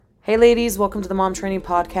Hey ladies, welcome to the Mom Training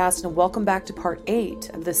Podcast and welcome back to part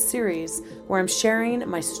 8 of this series where I'm sharing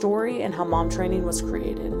my story and how mom training was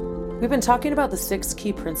created. We've been talking about the 6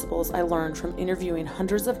 key principles I learned from interviewing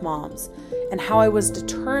hundreds of moms and how I was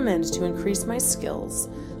determined to increase my skills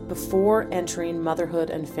before entering motherhood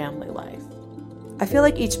and family life. I feel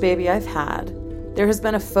like each baby I've had, there has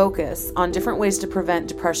been a focus on different ways to prevent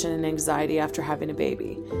depression and anxiety after having a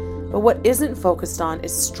baby. But what isn't focused on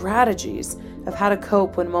is strategies of how to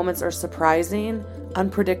cope when moments are surprising,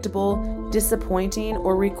 unpredictable, disappointing,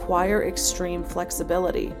 or require extreme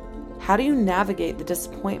flexibility. How do you navigate the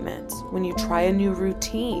disappointment when you try a new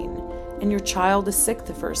routine and your child is sick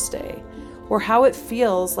the first day? Or how it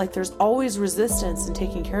feels like there's always resistance in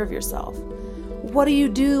taking care of yourself? What do you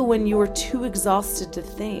do when you are too exhausted to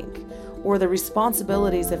think, or the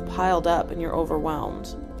responsibilities have piled up and you're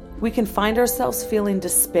overwhelmed? We can find ourselves feeling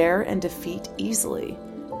despair and defeat easily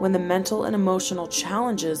when the mental and emotional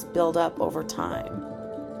challenges build up over time.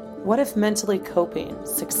 What if mentally coping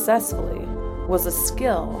successfully was a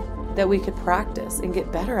skill that we could practice and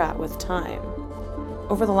get better at with time?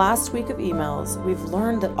 Over the last week of emails, we've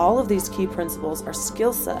learned that all of these key principles are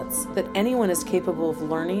skill sets that anyone is capable of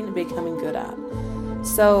learning and becoming good at.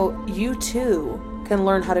 So you too can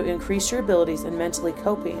learn how to increase your abilities in mentally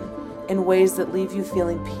coping in ways that leave you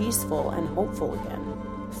feeling peaceful and hopeful again.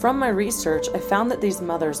 From my research, I found that these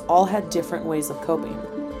mothers all had different ways of coping.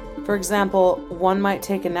 For example, one might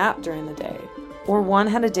take a nap during the day, or one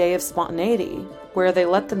had a day of spontaneity where they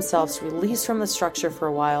let themselves release from the structure for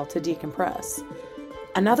a while to decompress.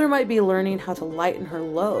 Another might be learning how to lighten her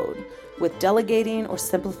load with delegating or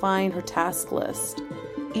simplifying her task list.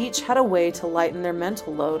 Each had a way to lighten their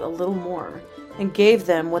mental load a little more and gave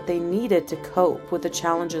them what they needed to cope with the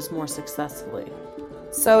challenges more successfully.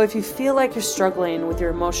 So if you feel like you're struggling with your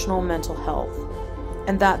emotional mental health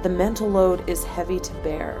and that the mental load is heavy to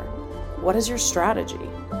bear, what is your strategy?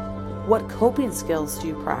 What coping skills do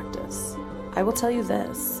you practice? I will tell you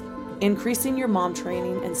this: increasing your mom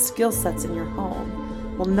training and skill sets in your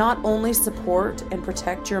home will not only support and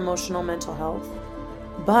protect your emotional mental health,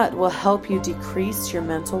 but will help you decrease your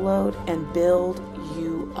mental load and build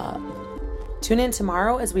you up. Tune in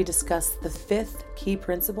tomorrow as we discuss the 5th key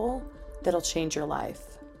principle that'll change your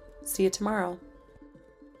life. See you tomorrow.